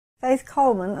Faith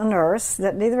Coleman, a nurse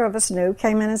that neither of us knew,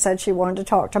 came in and said she wanted to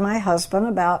talk to my husband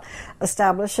about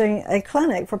establishing a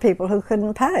clinic for people who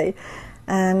couldn't pay.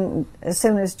 And as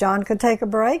soon as John could take a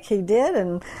break, he did,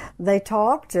 and they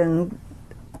talked and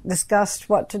discussed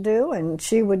what to do, and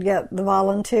she would get the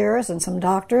volunteers and some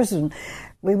doctors, and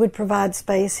we would provide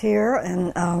space here,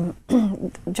 and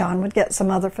John would get some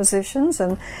other physicians,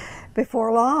 and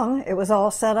before long, it was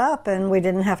all set up, and we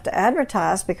didn't have to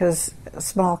advertise because a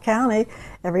small county,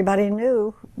 everybody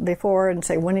knew before and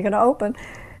say, when are you going to open?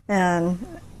 And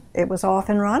it was off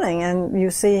and running, and you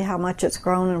see how much it's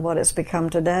grown and what it's become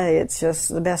today. It's just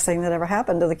the best thing that ever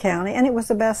happened to the county, and it was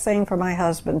the best thing for my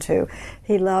husband, too.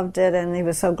 He loved it, and he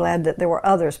was so glad that there were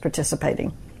others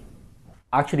participating.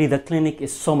 Actually, the clinic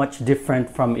is so much different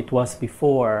from it was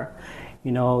before.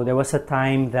 You know, there was a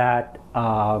time that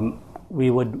we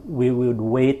would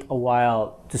wait a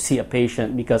while to see a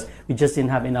patient because we just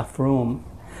didn't have enough room.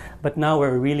 But now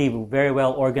we're really very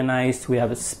well organized. We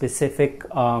have specific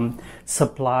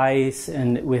supplies,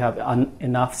 and we have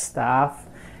enough staff,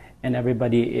 and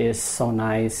everybody is so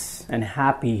nice and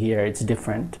happy here. It's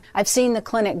different. I've seen the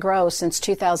clinic grow since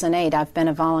 2008. I've been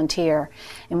a volunteer,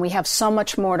 and we have so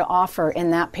much more to offer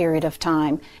in that period of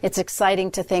time. It's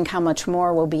exciting to think how much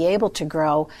more we'll be able to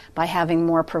grow by having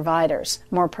more providers.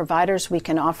 More providers, we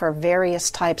can offer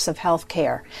various types of health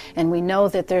care, and we know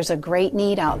that there's a great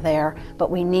need out there,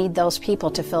 but we need those people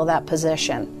to fill that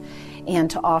position and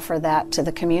to offer that to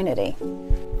the community.